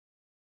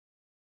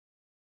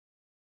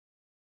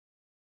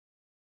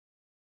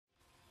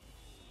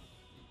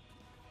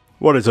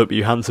What is up,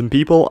 you handsome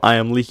people? I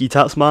am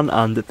LeakyTapsMan,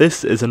 and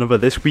this is another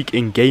This Week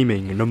in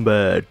Gaming,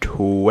 number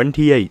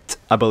 28,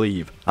 I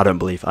believe.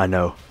 I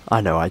know,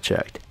 I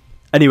checked.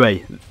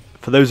 Anyway,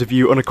 for those of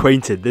you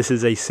unacquainted, this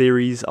is a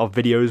series of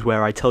videos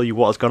where I tell you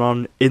what has gone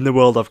on in the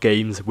world of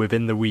games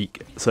within the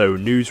week. So,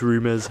 news,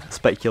 rumours,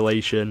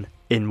 speculation,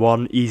 in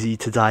one easy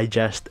to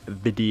digest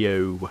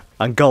video.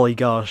 And golly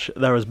gosh,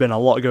 there has been a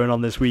lot going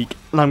on this week,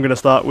 and I'm going to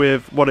start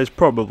with what is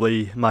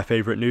probably my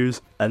favourite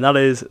news, and that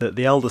is that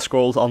The Elder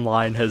Scrolls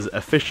Online has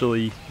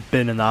officially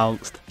been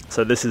announced.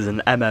 So this is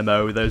an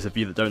MMO. Those of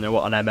you that don't know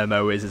what an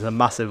MMO is, it's a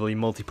massively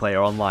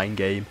multiplayer online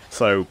game,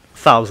 so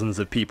thousands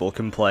of people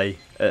can play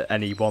at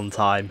any one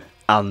time.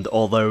 And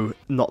although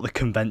not the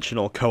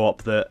conventional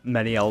co-op that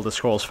many Elder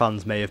Scrolls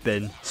fans may have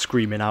been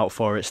screaming out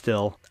for, it's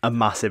still a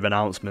massive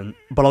announcement.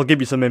 But I'll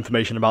give you some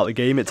information about the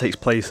game. It takes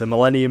place a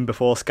millennium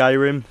before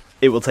Skyrim.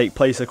 It will take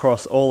place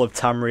across all of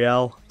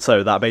Tamriel,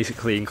 so that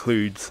basically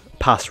includes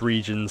past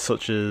regions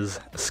such as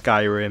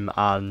Skyrim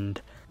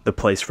and the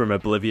place from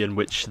Oblivion,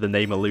 which the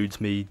name eludes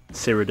me,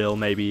 Cyrodiil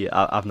maybe,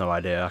 I've no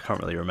idea, I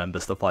can't really remember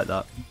stuff like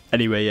that.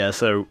 Anyway, yeah,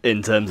 so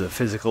in terms of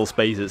physical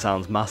space it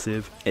sounds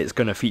massive. It's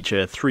going to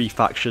feature 3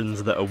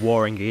 factions that are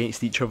warring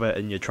against each other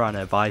and you're trying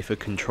to vie for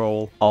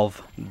control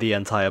of the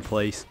entire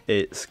place.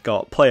 It's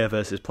got player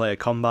versus player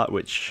combat,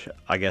 which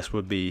I guess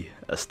would be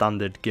a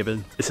standard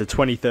given. It's a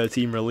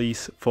 2013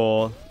 release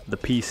for the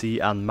PC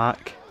and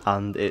Mac,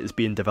 and it's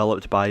being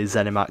developed by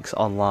ZeniMax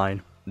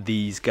Online.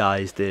 These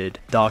guys did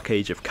Dark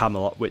Age of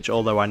Camelot, which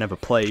although I never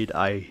played,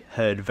 I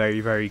heard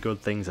very good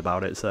things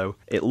about it, so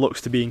it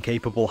looks to be in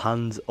capable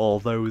hands,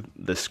 although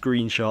the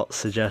screenshots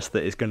suggest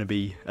that it's going to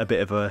be a bit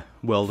of a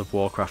World of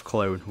Warcraft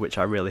clone, which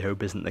I really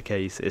hope isn't the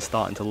case. It's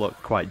starting to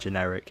look quite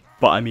generic.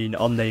 But I mean,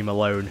 on name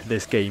alone,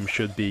 this game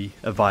should be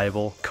a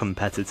viable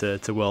competitor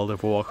to World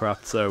of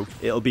Warcraft, so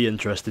it'll be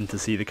interesting to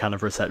see the kind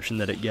of reception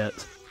that it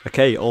gets.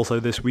 Okay, also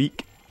this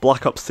week,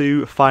 Black Ops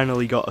 2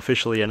 finally got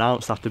officially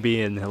announced after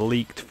being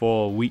leaked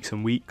for weeks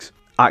and weeks.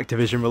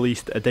 Activision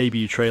released a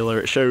debut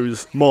trailer. It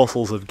shows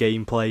morsels of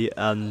gameplay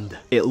and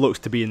it looks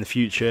to be in the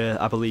future.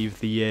 I believe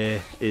the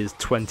year is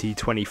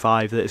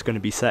 2025 that it's going to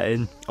be set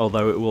in,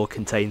 although it will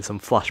contain some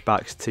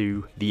flashbacks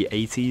to the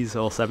 80s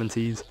or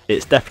 70s.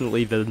 It's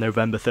definitely the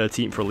November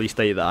 13th release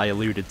date that I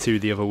alluded to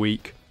the other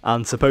week.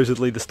 And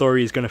supposedly the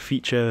story is going to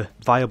feature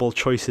viable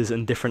choices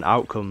and different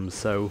outcomes,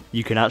 so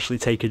you can actually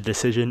take a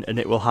decision and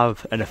it will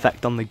have an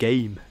effect on the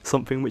game.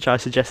 Something which I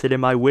suggested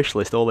in my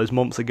wishlist all those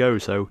months ago,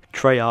 so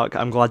Treyarch,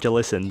 I'm glad you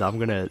listened. I'm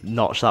going to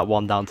notch that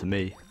one down to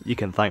me. You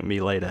can thank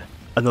me later.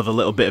 Another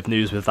little bit of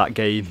news with that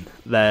game,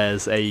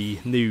 there's a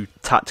new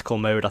tactical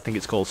mode, I think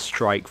it's called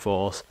Strike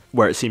Force,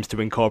 where it seems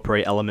to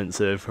incorporate elements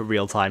of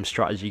real-time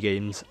strategy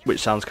games,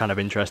 which sounds kind of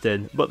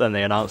interesting, but then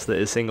they announced that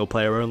it's single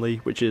player only,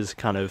 which is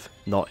kind of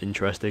not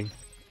interesting.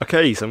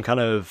 Okay, some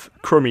kind of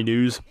crummy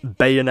news.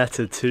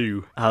 Bayonetta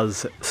 2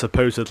 has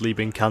supposedly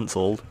been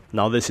cancelled.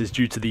 Now this is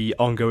due to the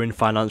ongoing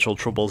financial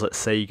troubles at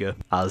Sega,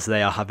 as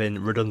they are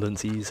having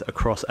redundancies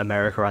across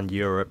America and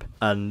Europe.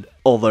 And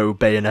although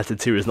Bayonetta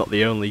 2 is not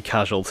the only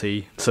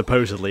casualty,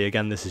 supposedly,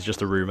 again this is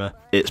just a rumour,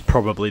 it's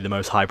probably the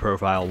most high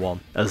profile one,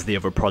 as the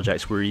other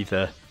projects were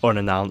either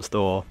unannounced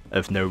or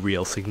of no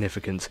real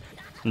significance.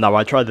 Now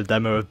I tried the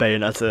demo of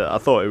Bayonetta, I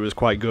thought it was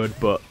quite good,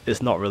 but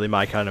it's not really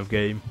my kind of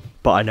game.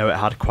 But I know it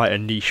had quite a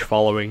niche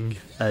following,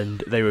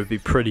 and they would be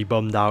pretty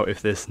bummed out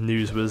if this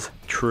news was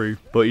true.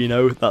 But you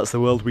know, that's the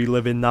world we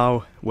live in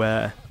now,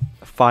 where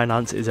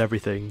finance is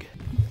everything.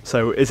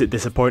 So is it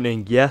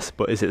disappointing? Yes,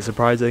 but is it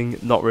surprising?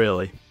 Not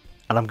really.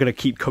 And I'm going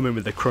to keep coming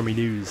with the crummy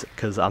news,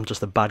 because I'm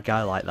just a bad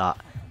guy like that.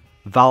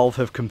 Valve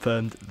have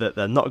confirmed that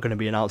they're not going to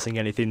be announcing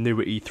anything new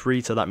at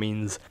E3, so that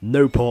means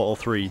no Portal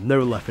 3,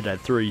 no Left 4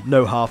 Dead 3,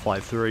 no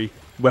Half-Life 3.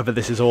 Whether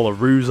this is all a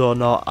ruse or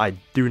not, I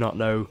do not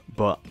know,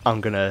 but I'm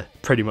going to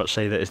pretty much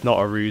say that it's not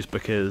a ruse,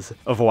 because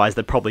otherwise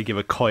they'd probably give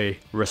a coy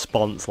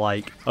response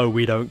like, oh,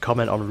 we don't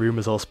comment on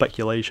rumours or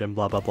speculation,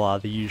 blah blah blah,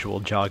 the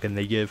usual jargon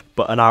they give.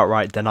 But an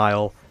outright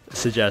denial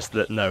suggests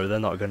that no, they're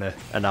not going to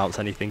announce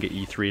anything at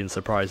E3 and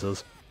surprise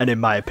us. And in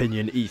my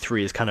opinion,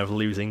 E3 is kind of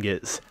losing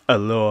its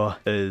allure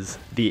as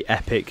the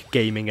epic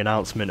gaming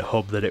announcement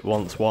hub that it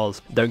once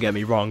was. Don't get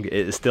me wrong, it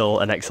is still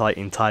an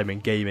exciting time in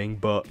gaming,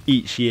 but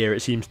each year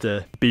it seems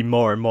to be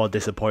more and more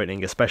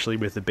disappointing, especially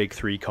with the big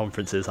 3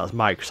 conferences, that's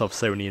Microsoft,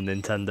 Sony and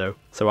Nintendo.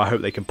 So I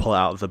hope they can pull it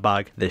out of the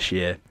bag this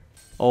year.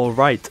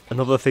 Alright,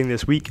 another thing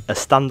this week, a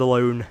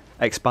standalone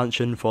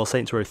expansion for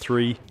Saints Row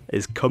 3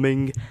 is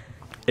coming.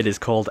 It is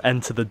called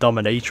Enter the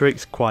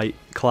Dominatrix, quite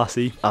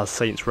classy, as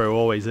Saints Row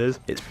always is.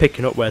 It's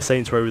picking up where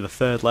Saints Row the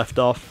 3rd left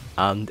off,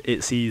 and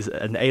it sees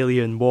an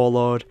alien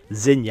warlord,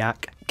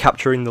 Zinyak,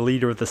 capturing the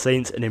leader of the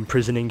Saints and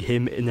imprisoning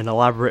him in an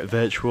elaborate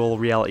virtual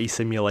reality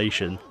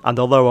simulation. And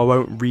although I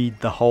won't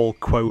read the whole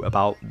quote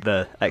about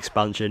the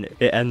expansion,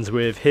 it ends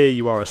with, "Here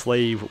you are a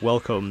slave,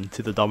 welcome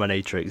to the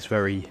Dominatrix,"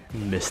 very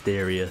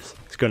mysterious.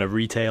 It's going to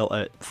retail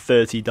at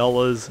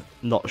 $30,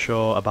 not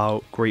sure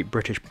about Great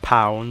British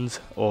pounds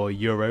or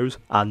euros,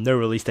 and no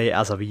release date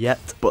as of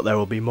yet, but there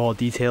will be more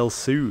details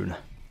soon.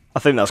 I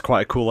think that's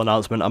quite a cool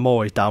announcement. I'm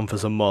always down for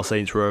some more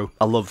Saints Row.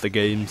 I love the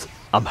games.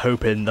 I'm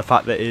hoping the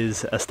fact that it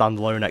is a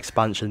standalone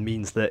expansion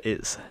means that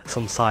it's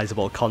some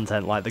sizable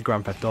content like the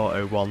Grand Theft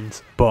Auto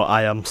ones, but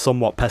I am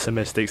somewhat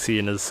pessimistic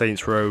seeing as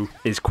Saints Row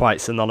is quite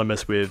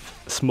synonymous with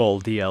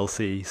small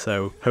DLC,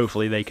 so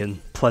hopefully they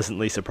can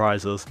pleasantly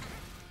surprise us.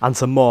 And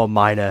some more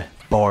minor,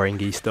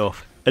 boring-y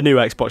stuff. A new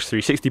Xbox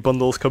 360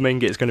 bundle's coming.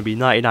 It's going to be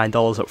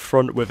 $99 up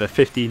front with a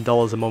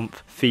 $15 a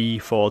month fee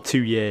for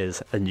 2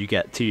 years, and you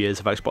get 2 years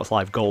of Xbox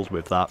Live Gold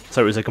with that.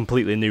 So it was a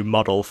completely new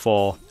model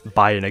for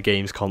buying a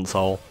games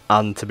console,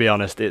 and to be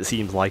honest, it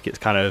seems like it's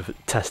kind of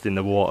testing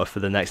the water for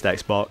the next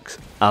Xbox.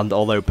 And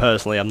although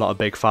personally I'm not a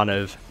big fan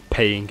of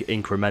paying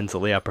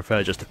incrementally, I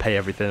prefer just to pay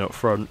everything up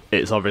front.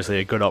 It's obviously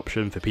a good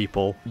option for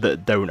people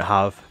that don't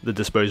have the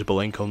disposable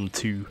income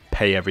to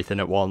pay everything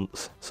at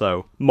once,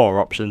 so more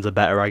options are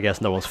better. I guess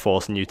no one's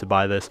forcing you to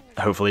buy this.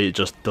 Hopefully it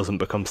just doesn't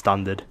become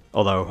standard,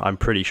 although I'm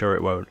pretty sure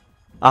it won't.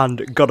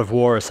 And God of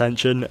War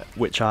Ascension,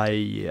 which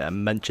I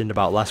mentioned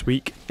about last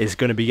week, is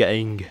going to be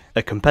getting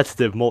a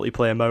competitive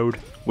multiplayer mode,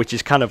 which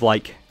is kind of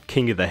like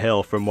King of the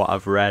Hill from what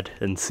I've read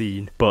and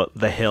seen, but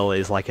the hill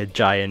is like a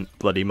giant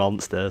bloody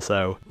monster,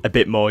 so a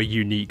bit more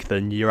unique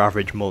than your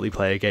average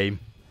multiplayer game.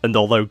 And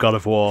although God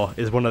of War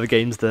is one of the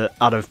games that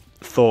I'd have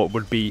thought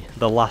would be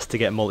the last to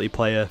get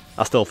multiplayer,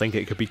 I still think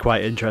it could be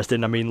quite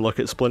interesting. I mean, look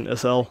at Splinter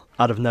Cell.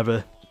 I'd have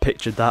never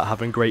pictured that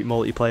having great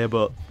multiplayer,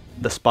 but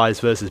the Spies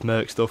vs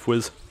Merc stuff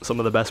was some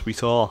of the best we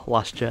saw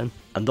last gen.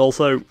 And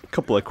also, a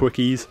couple of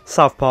quickies.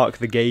 South Park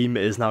the game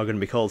is now going to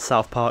be called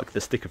South Park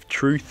The Stick of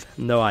Truth.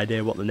 No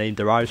idea what the name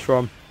derives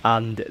from.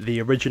 And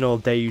the original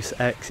Deus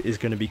Ex is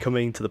going to be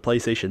coming to the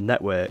PlayStation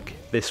Network.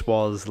 This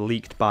was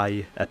leaked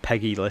by a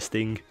Peggy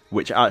listing,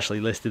 which actually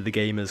listed the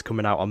game as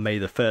coming out on May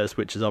the 1st,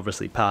 which is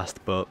obviously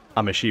passed, but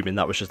I'm assuming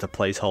that was just a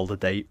placeholder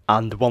date.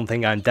 And one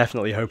thing I'm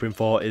definitely hoping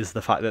for is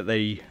the fact that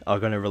they are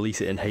going to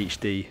release it in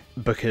HD,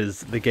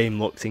 because the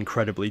game looks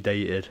incredibly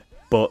dated.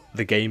 But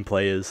the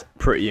gameplay is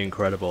pretty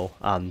incredible,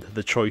 and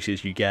the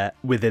choices you get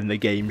within the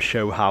game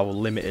show how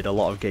limited a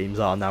lot of games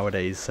are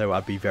nowadays, so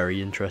I'd be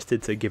very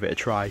interested to give it a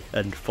try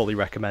and fully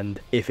recommend,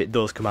 if it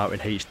does come out in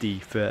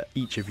HD, for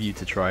each of you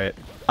to try it.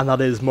 And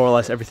that is more or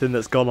less everything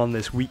that's gone on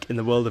this week in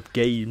the world of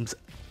games.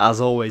 As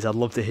always, I'd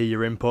love to hear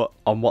your input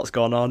on what's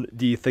gone on.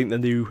 Do you think the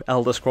new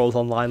Elder Scrolls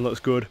Online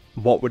looks good?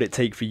 What would it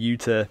take for you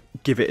to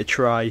give it a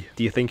try?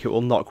 Do you think it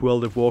will knock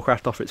World of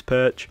Warcraft off its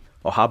perch?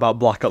 Or how about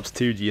Black Ops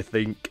 2? Do you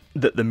think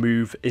that the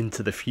move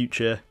into the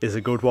future is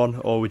a good one,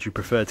 or would you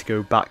prefer to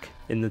go back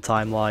in the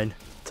timeline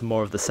to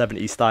more of the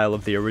 70s style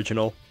of the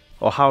original?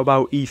 Or how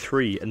about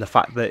E3 and the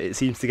fact that it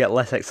seems to get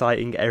less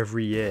exciting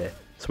every year?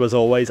 So as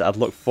always, I'd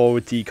look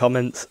forward to your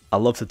comments. I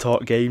love to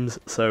talk games,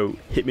 so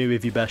hit me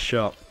with your best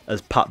shot,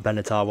 as Pat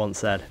Benatar once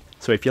said.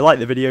 So if you like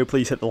the video,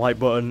 please hit the like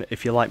button.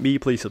 If you like me,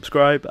 please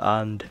subscribe,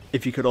 and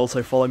if you could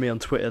also follow me on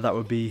Twitter, that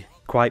would be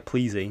quite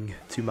pleasing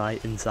to my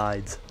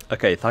insides.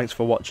 Okay, thanks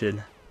for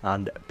watching,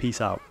 and peace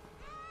out.